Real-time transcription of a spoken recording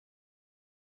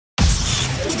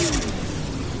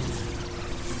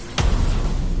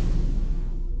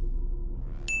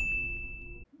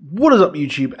What is up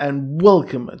YouTube, and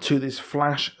welcome to this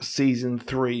Flash Season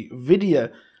 3 video.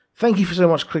 Thank you for so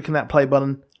much clicking that play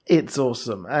button, it's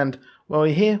awesome. And while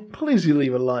you're here, please do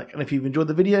leave a like, and if you've enjoyed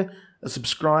the video, a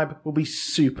subscribe will be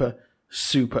super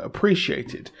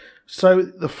appreciated. So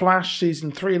the Flash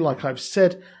Season 3, like I've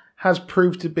said, has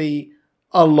proved to be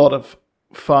a lot of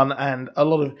fun and a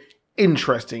lot of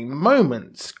interesting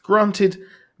moments. Granted,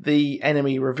 the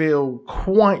enemy reveal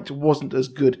quite wasn't as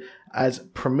good as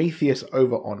Prometheus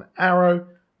over on Arrow,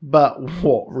 but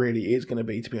what really is going to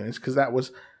be, to be honest, because that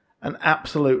was an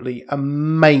absolutely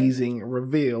amazing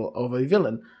reveal of a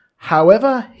villain.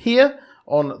 However, here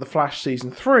on The Flash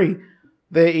Season 3,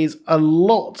 there is a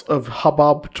lot of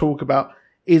hubbub talk about,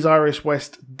 is Iris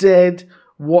West dead?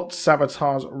 What's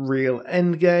Savitar's real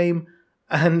endgame?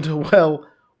 And, well,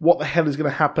 what the hell is going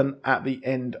to happen at the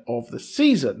end of the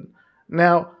season?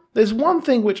 Now, there's one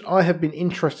thing which I have been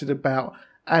interested about,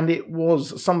 and it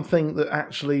was something that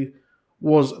actually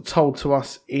was told to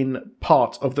us in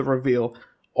part of the reveal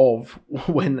of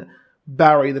when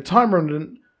Barry, the Time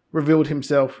Remnant, revealed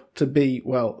himself to be,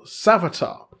 well,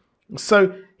 Savitar.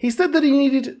 So he said that he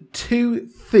needed two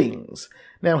things.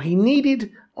 Now, he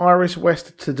needed Iris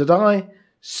West to die,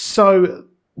 so,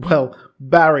 well,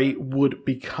 Barry would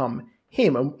become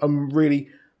him, and really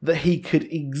that he could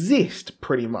exist,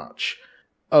 pretty much.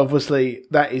 Obviously,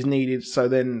 that is needed, so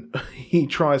then he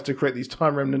tries to create these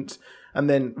time remnants, and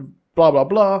then blah blah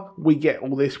blah, we get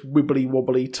all this wibbly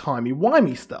wobbly,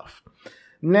 timey-wimey stuff.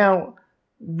 Now,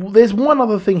 there's one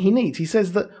other thing he needs. He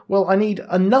says that, well, I need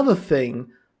another thing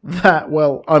that,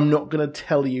 well, I'm not going to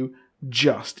tell you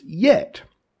just yet.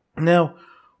 Now,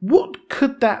 what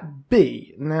could that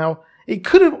be? Now, it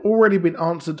could have already been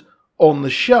answered on the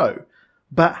show,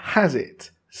 but has it?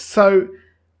 So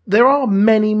there are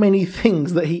many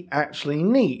things that he actually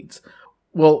needs.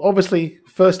 Well, obviously,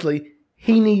 firstly,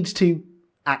 he needs to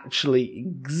actually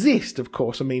exist, of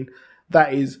course. I mean,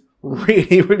 that is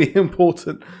really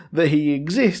important that he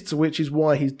exists, which is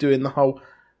why he's doing the whole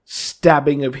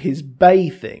stabbing of his bay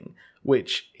thing,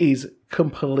 which is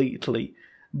completely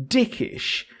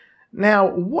dickish. Now,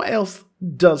 what else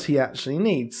does he actually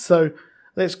need? So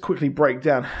let's quickly break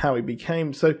down how he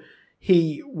became. So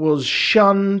he was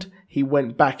shunned, he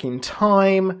went back in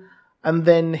time, and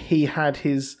then he had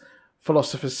his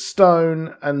Philosopher's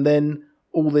Stone, and then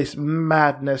all this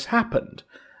madness happened.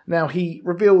 Now, he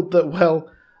revealed that,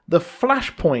 well, the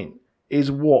Flashpoint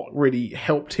is what really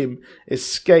helped him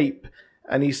escape,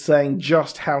 and he's saying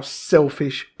just how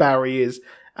selfish Barry is,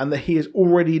 and that he has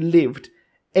already lived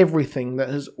everything that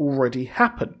has already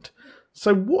happened.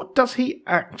 So what does he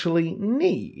actually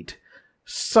need?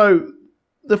 So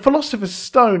the Philosopher's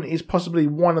Stone is possibly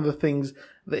one of the things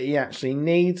that he actually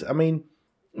needs. I mean,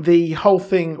 the whole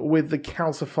thing with the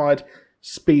calcified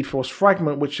Speed Force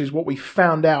fragment, which is what we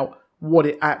found out what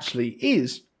it actually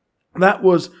is, that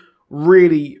was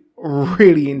really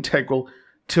integral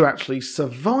to actually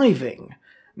surviving.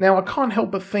 Now, I can't help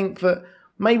but think that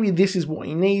maybe this is what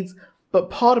he needs,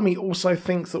 but part of me also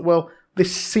thinks that, well,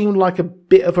 this seemed like a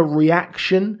bit of a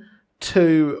reaction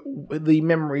to the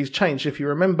memories change. If you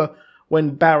remember,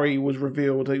 when Barry was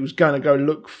revealed, he was going to go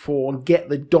look for and get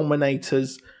the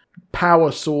Dominator's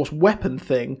power source weapon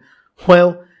thing.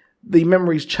 Well, the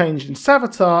memories changed in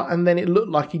Savitar, and then it looked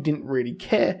like he didn't really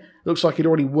care. It looks like he'd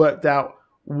already worked out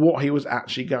what he was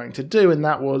actually going to do, and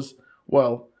that was,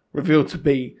 well, revealed to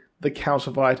be the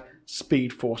calcified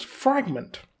Speed Force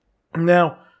fragment.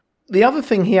 Now, the other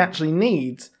thing he actually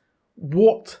needs,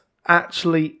 what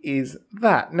actually is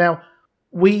that? Now,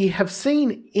 we have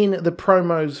seen in the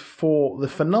promos for the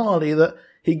finale that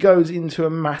he goes into a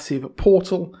massive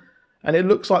portal, and it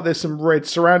looks like there's some red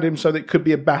surrounding him, so that it could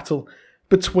be a battle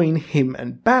between him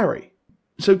and Barry.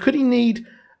 So could he need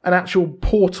an actual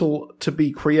portal to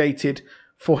be created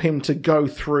for him to go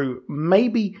through?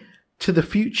 Maybe to the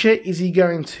future? Is he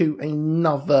going to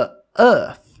another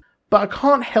Earth? But I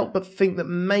can't help but think that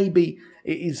maybe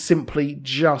it is simply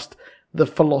just the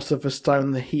Philosopher's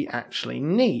Stone that he actually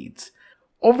needs.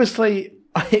 Obviously,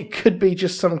 it could be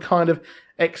just some kind of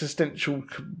existential,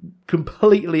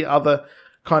 completely other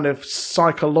kind of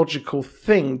psychological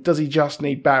thing. Does he just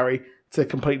need Barry to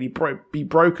completely be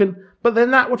broken? But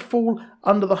then that would fall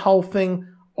under the whole thing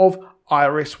of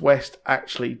Iris West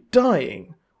actually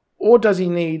dying. Or does he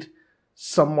need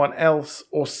someone else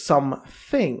or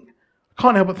something? I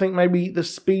can't help but think maybe the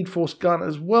Speed Force gun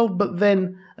as well, but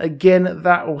then again,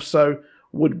 that also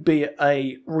would be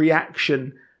a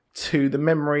reaction to the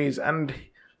memories, and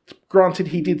granted,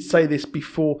 he did say this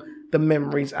before the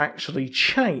memories actually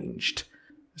changed.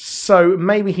 So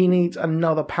maybe he needs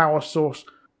another power source,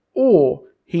 or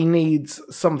he needs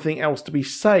something else to be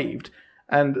saved.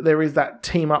 And there is that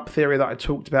team up theory that I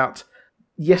talked about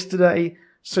yesterday.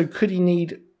 So could he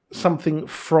need something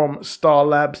from Star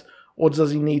Labs, or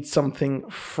does he need something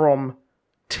from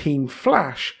Team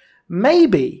Flash?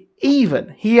 Maybe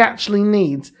even he actually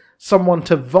needs someone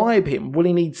to vibe him. Will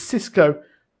he need Cisco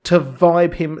to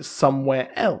vibe him somewhere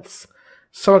else?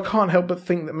 So I can't help but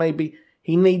think that maybe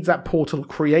he needs that portal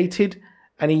created,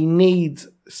 and he needs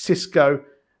Cisco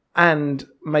and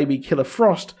maybe Killer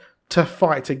Frost to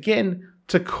fight again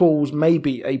to cause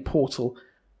maybe a portal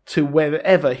to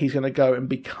wherever he's going to go and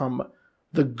become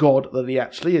the god that he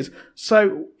actually is.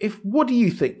 So what do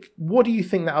you think? What do you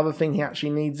think that other thing he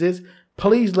actually needs is?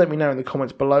 Please let me know in the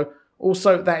comments below.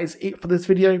 Also, that is it for this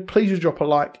video. Please do drop a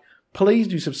like. Please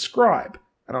do subscribe.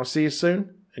 And I'll see you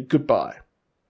soon. And goodbye.